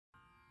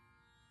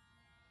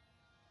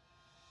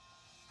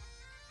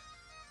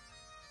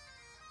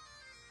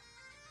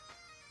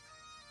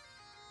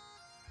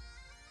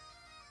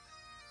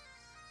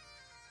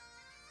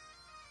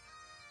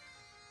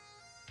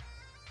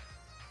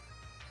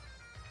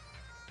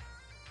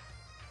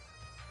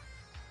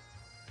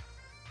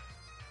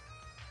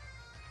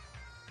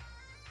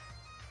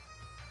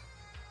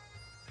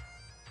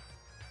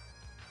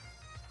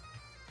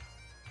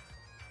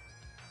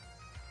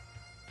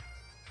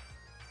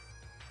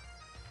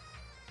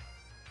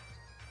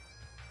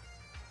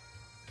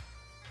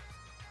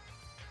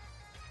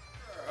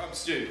I'm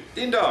Stu.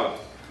 Dendog.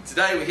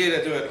 Today we're here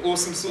to do an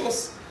awesome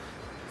sauce.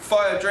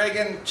 Fire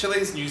Dragon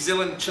Chillies New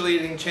Zealand Chili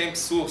Eating Champs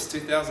Sauce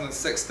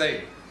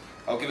 2016.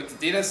 I'll give it to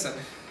Dennis and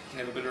you can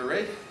have a bit of a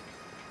read.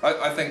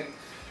 I think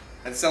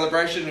in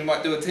celebration we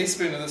might do a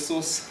teaspoon of the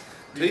sauce.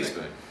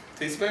 Teaspoon?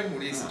 Teaspoon?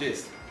 What do you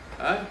suggest?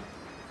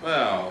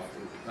 Well,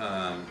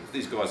 if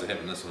these guys are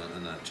having this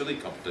in a chili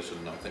competition,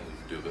 I think we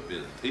could do a bit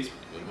better than a teaspoon,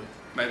 wouldn't we?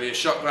 Maybe a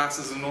shot glass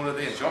is in order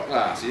then. Shot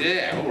glass,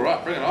 yeah,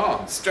 alright, bring it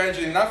on.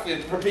 Strangely enough, we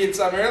had prepared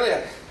some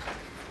earlier.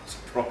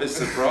 Surprise,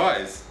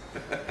 surprise.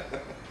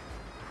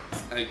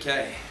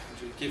 Okay,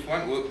 give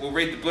one. We'll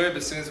read the blurb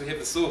as soon as we have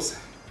the sauce.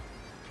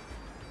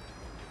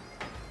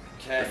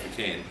 Okay. If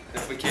we can.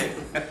 If we can.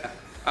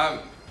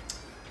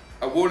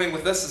 A warning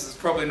with this is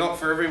probably not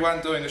for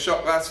everyone doing a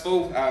shot glass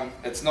full.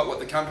 It's not what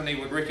the company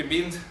would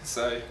recommend,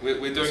 so we're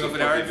doing it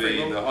with our own free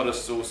will. The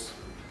hottest sauce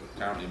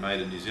currently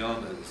made in New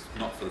Zealand. It's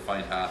not for the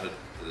faint-hearted.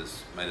 It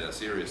is made out of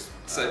serious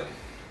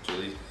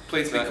chilies.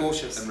 Please be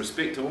cautious. In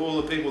respect to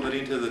all the people that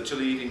enter the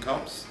chili eating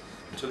comps,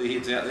 chili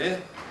heads out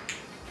there,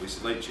 we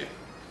salute you.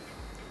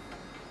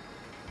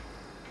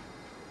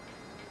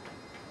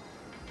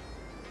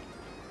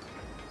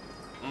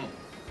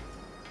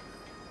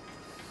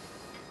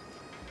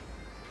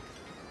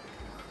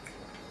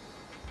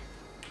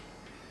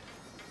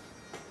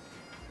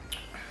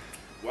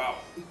 Wow,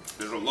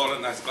 there's a lot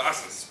in those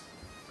glasses.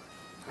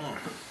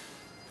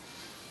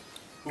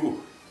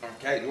 Ooh.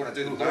 Okay, you want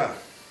to do the blurb?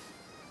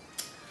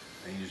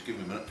 And you just give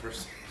me a minute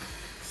first.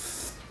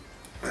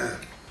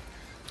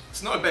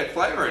 It's not a bad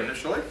flavour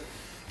initially.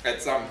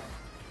 It's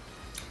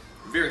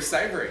very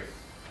savoury.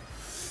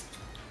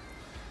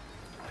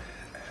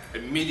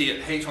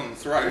 Immediate heat on the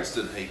throat.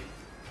 Instant heat.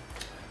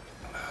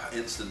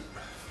 Instant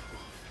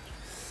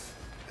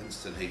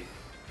heat.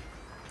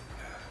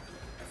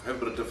 I have a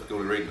bit of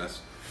difficulty reading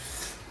this.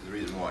 The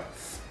reason why.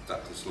 It's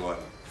up to the slide.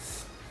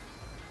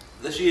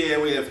 This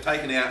year we have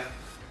taken out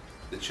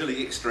the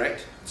chili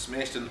extract and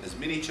smashed in as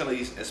many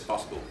chilies as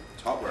possible.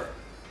 Top work.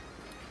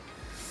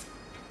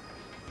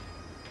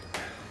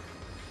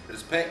 It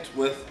is packed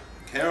with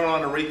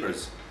Carolina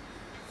Reapers,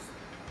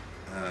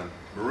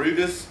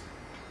 Marugas,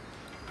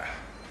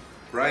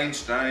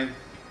 Grainstone,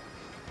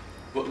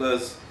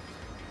 Butlers,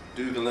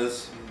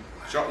 Dougalas,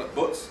 chocolate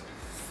butts,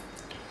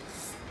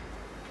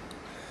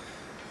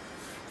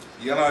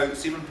 yellow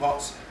 7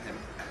 pots, and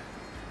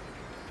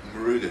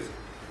Marugas.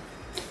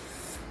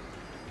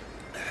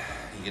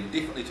 You can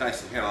definitely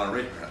taste the Carolina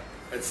Reaper.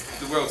 It's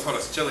the world's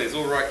hottest chili. It's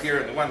all right here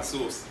in the one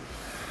sauce.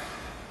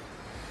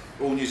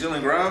 All New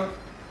Zealand grown.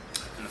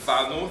 In the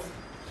far north.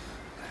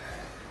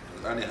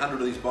 There's only 100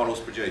 of these bottles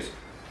produced.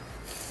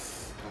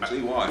 I'll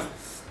see why.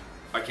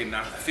 I can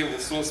feel the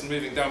sauce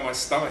moving down my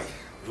stomach.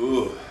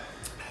 Ooh.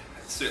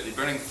 It's certainly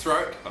burning the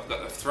throat. I've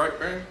got the throat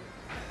burn.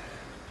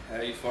 How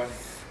are you finding?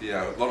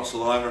 Yeah, a lot of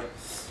saliva.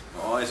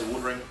 My eyes are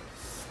watering.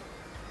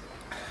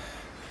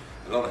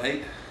 A lot of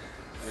heat.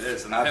 It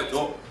is. And Hard to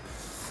talk.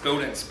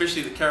 Building,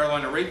 especially the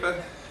Carolina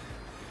Reaper.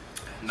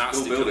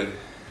 Nasty. Still building.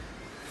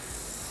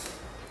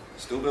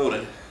 Still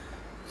building.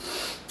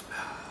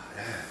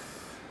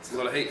 It's a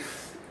lot of heat.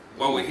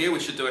 While we're here, we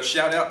should do a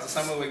shout out to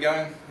somewhere we're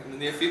going in the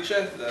near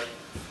future, the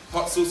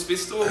Hot Sauce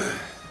Festival.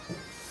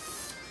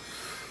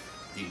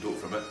 You can talk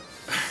for a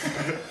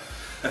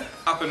bit.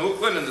 Up in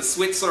Auckland in the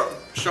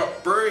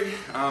Sweatshop Brewery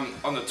on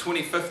the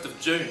 25th of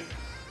June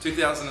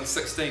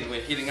 2016.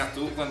 We're heading up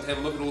to Auckland to have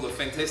a look at all the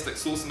fantastic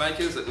sauce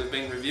makers that we've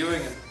been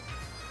reviewing and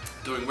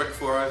doing work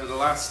for over the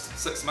last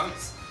 6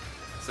 months.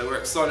 So we're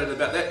excited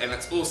about that, and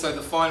it's also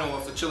the final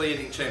of the Chili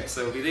Eating Champs,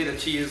 so we'll be there to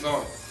cheers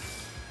on.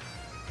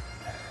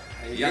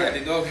 Yeah,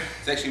 Dendog.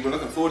 It's actually, we're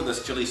looking forward to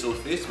this chili sauce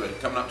fest. We're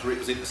coming up to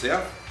represent the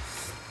South.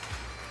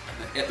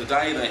 At the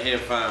day they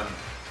have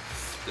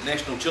the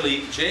National Chili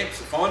Eating Champs,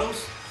 the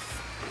finals.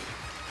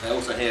 They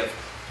also have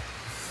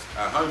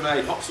a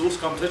homemade hot sauce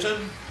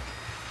competition.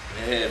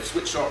 They have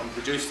Sweatshop and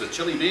produced the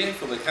chili beer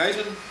for the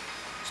occasion,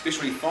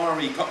 especially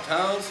fiery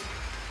cocktails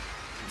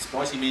and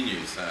spicy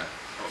menus. So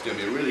it's going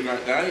to be a really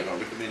great day. I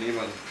recommend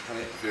everyone come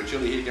out for a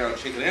chili here, go and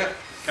check it out.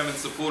 Come and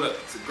support it.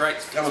 It's a great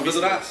Come and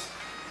visit us.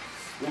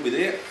 We'll be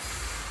there.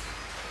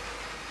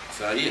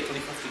 So yeah,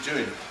 25th of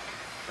June.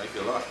 Take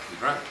your life. It'll be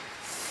great.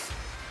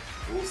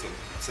 Awesome.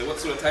 So what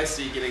sort of taste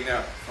are you getting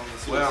now from the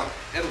sauce? Well,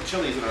 out of the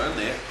chilies that are in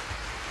there,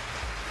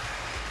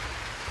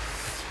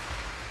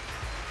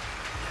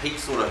 heat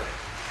sort of,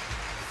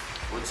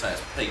 I wouldn't say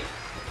it's peaked.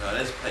 No,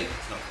 it is peaked.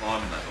 It's not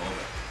climbing that well,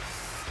 but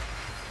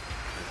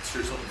it's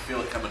sure something to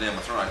feel it coming down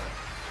my throat. You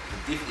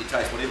can definitely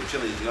taste whatever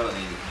chilies you got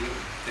in there. You can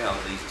tell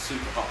that these are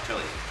super hot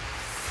chilies.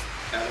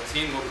 Out of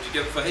 10, what would you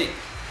give for heat?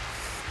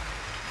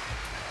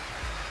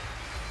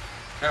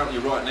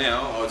 Currently right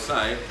now, I would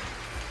say,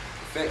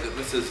 the fact that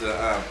this is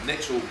a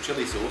natural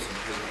chili sauce and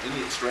hasn't any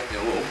extract at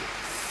all,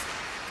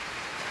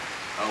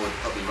 I would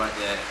probably rate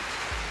that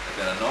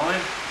about a 9,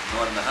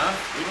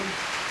 9.5 even.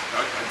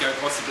 I'd go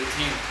possibly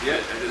 10. Yeah,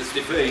 this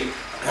would be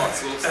a hot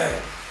sauce.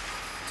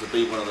 To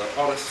be one of the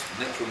hottest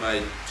natural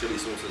made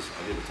chili sauces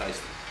I've ever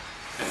tasted.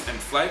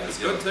 And flavour's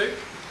good too.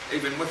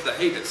 Even with the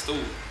heat, it still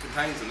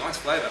contains a nice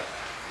flavour.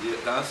 Yeah,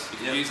 it does. You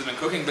can use it in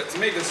cooking, but to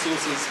me this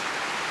sauce is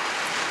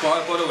buy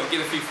a bottle and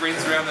get a few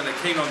friends around that are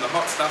keen on the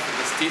hot stuff and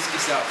just test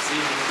yourself, see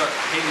if you've got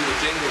handy the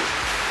jangle.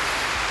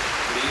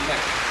 What do you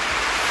think?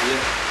 Yeah,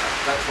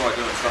 that's why I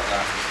do shot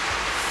glasses.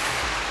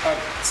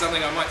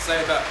 Something I might say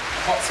about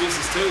hot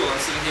sauces too while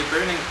I'm sitting here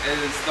burning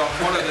is the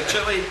hotter the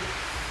chili,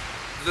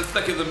 the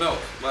thicker the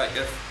milk. Like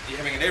if you're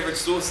having an average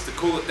sauce, to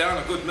cool it down,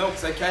 a good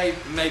milk's okay.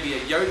 Maybe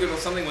a yogurt or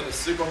something with a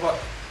super hot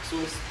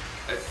sauce,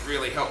 it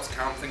really helps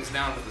calm things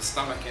down with the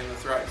stomach and the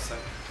throat. So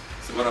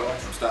what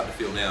I'm starting to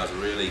feel now is a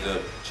really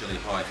good chili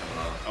high coming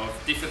on. Oh,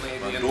 definitely.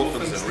 My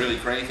endorphins are really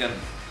cranking.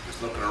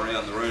 Just looking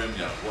around the room,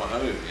 you know,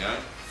 wahoo, you know.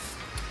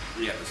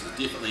 Yeah, this is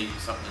definitely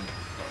something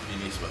not to be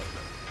messed with.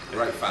 But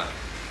great fun,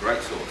 great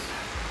sauce.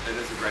 It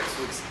is a great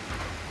sauce.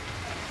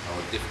 I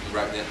would definitely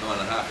rate that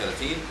 9.5 out of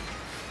 10.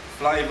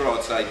 Flavour,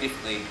 I'd say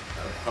definitely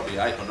probably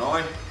 8 or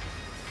 9.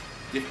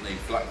 Definitely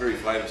very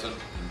flavoursome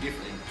and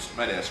definitely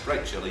made out of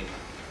straight chili.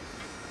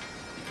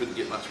 You couldn't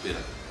get much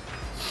better.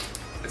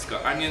 It's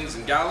got onions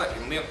and garlic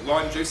and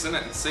lime juice in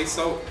it and sea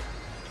salt.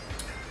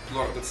 A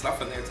lot of good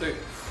stuff in there too.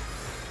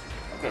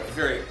 I've got a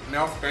very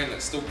mouth burn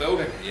that's still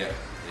building. Yeah,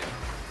 yeah.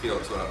 I feel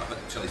sort of, I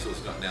think the chili sauce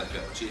has gotten down to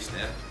about the chest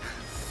now.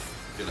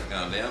 I feel it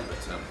going down, but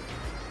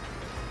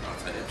I'd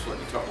say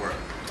absolutely top work.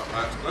 Top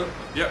marks, good.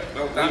 Yep,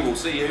 well done. We will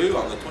see you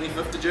on the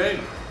 25th of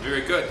June.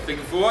 Very good. Thank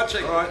you for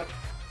watching. All right.